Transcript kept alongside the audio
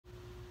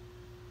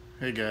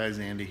Hey guys,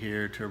 Andy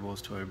here,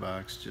 Turbo's Toy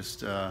Box.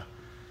 Just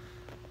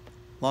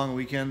long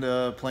weekend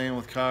playing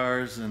with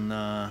cars, and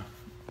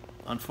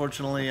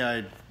unfortunately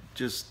I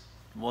just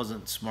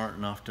wasn't smart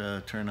enough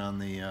to turn on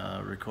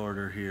the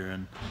recorder here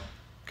and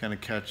kind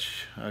of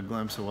catch a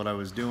glimpse of what I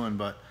was doing,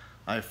 but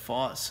I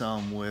fought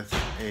some with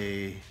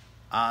a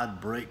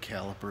odd brake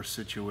caliper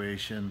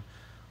situation.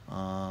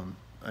 I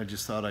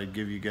just thought I'd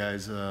give you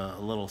guys a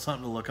little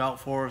something to look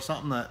out for,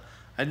 something that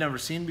I'd never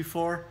seen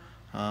before.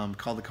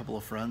 Called a couple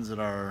of friends that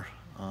are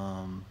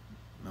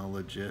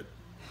legit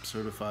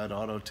certified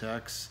auto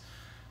techs,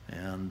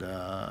 and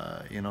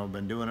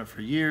been doing it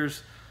for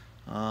years,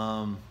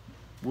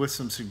 with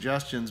some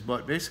suggestions.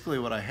 But basically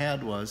what I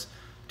had was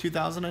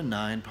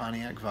 2009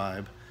 Pontiac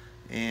Vibe,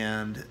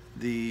 and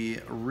the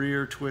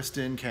rear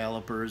twist-in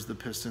calipers, the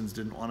pistons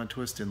didn't want to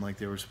twist in like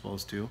they were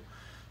supposed to.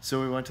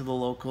 So we went to the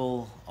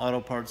local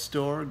auto parts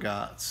store,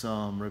 got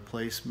some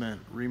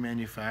replacement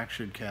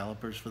remanufactured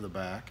calipers for the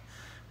back.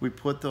 We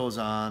put those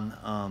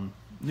on,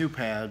 new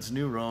pads,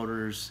 new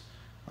rotors,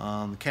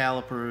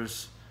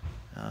 calipers,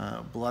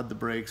 bled the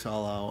brakes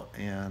all out,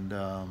 and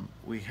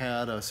we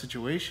had a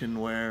situation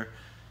where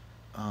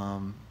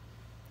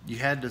you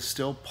had to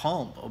still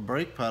pump a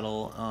brake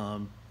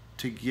pedal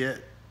to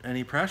get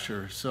any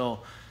pressure. So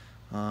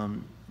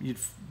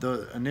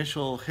the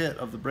initial hit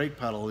of the brake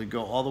pedal, you'd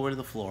go all the way to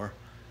the floor,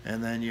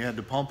 and then you had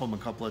to pump them a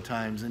couple of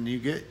times, and you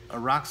get a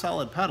rock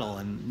solid pedal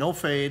and no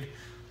fade.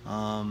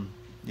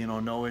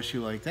 No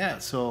issue like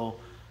that. So,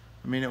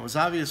 I mean, it was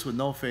obvious with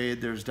no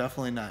fade, there's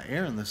definitely not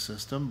air in the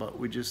system, but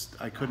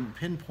I couldn't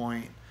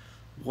pinpoint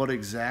what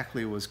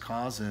exactly was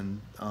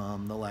causing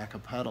the lack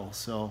of pedal.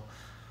 So,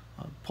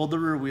 pulled the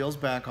rear wheels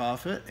back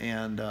off it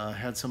and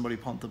had somebody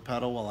pump the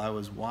pedal while I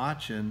was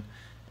watching.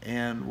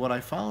 And what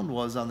I found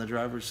was on the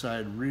driver's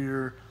side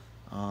rear,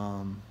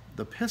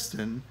 the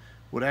piston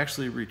would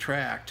actually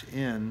retract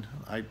in.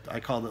 I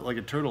called it like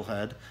a turtle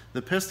head.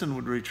 The piston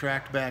would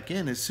retract back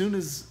in as soon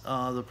as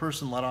the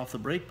person let off the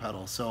brake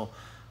pedal. So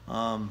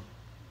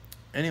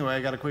anyway,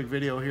 I got a quick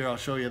video here, I'll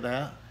show you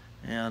that.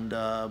 And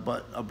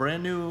but a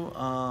brand new,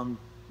 called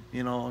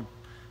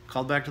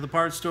back to the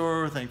parts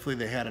store. Thankfully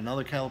they had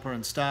another caliper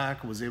in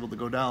stock, was able to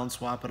go down,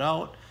 swap it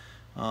out.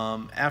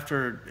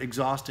 After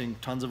exhausting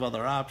tons of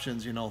other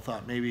options,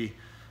 thought maybe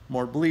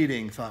more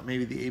bleeding, thought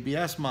maybe the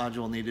ABS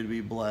module needed to be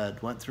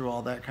bled, went through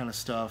all that kind of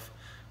stuff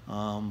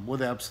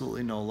with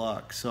absolutely no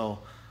luck. So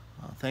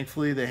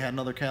thankfully they had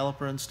another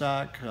caliper in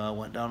stock,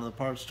 went down to the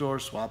parts store,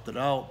 swapped it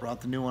out, brought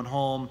the new one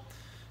home,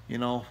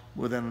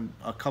 within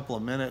a couple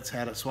of minutes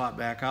had it swapped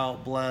back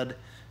out, bled,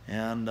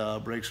 and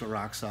brakes were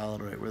rock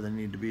solid right where they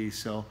need to be.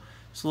 So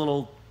it's a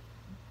little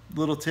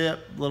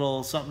tip,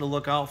 little something to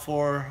look out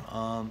for.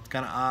 It's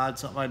kind of odd,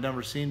 something I'd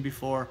never seen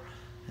before,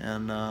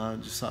 and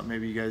just thought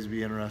maybe you guys would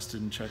be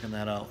interested in checking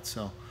that out.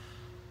 So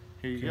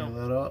here you go. Fill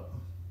that up.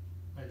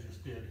 I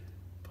just did.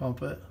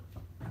 Pump it.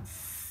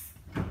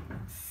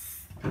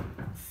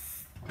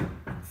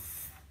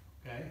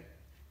 Okay.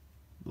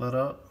 Let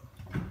up.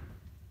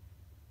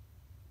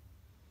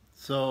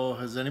 So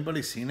has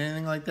anybody seen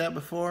anything like that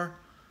before?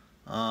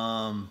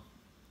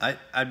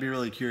 I'd be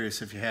really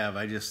curious if you have.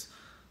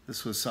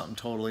 This was something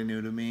totally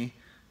new to me,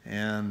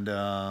 and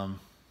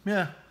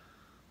yeah.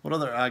 What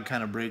other odd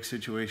kind of brake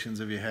situations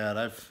have you had?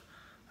 I've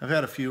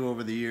had a few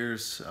over the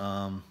years.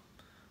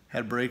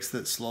 Had brakes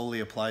that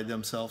slowly applied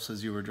themselves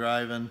as you were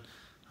driving.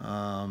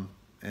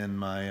 In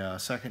my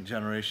second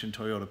generation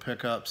Toyota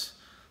pickups,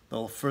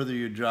 the further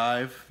you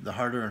drive, the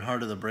harder and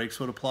harder the brakes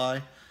would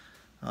apply.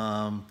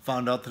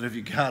 Found out that if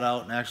you got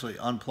out and actually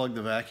unplugged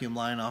the vacuum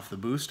line off the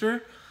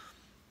booster,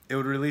 it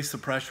would release the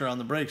pressure on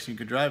the brakes and you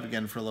could drive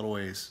again for a little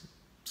ways.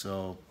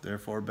 So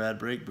therefore, bad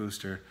brake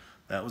booster.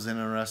 That was an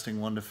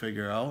interesting one to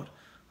figure out.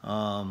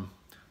 I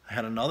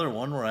had another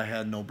one where I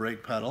had no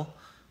brake pedal,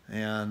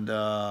 and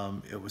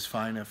it was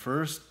fine at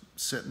first.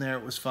 Sitting there,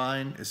 it was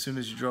fine. As soon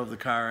as you drove the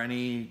car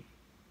any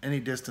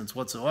distance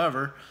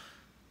whatsoever,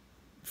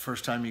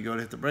 first time you go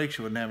to hit the brakes,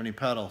 you wouldn't have any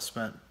pedal.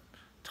 Spent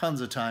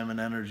tons of time and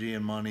energy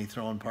and money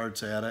throwing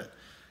parts at it.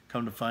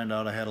 Come to find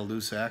out I had a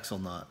loose axle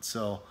nut.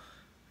 So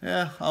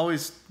yeah,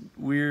 always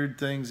weird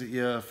things that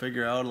you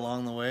figure out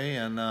along the way.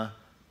 And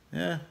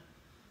yeah,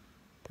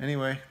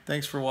 anyway,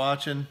 thanks for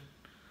watching.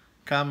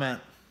 Comment,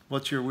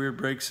 what's your weird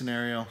brake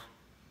scenario?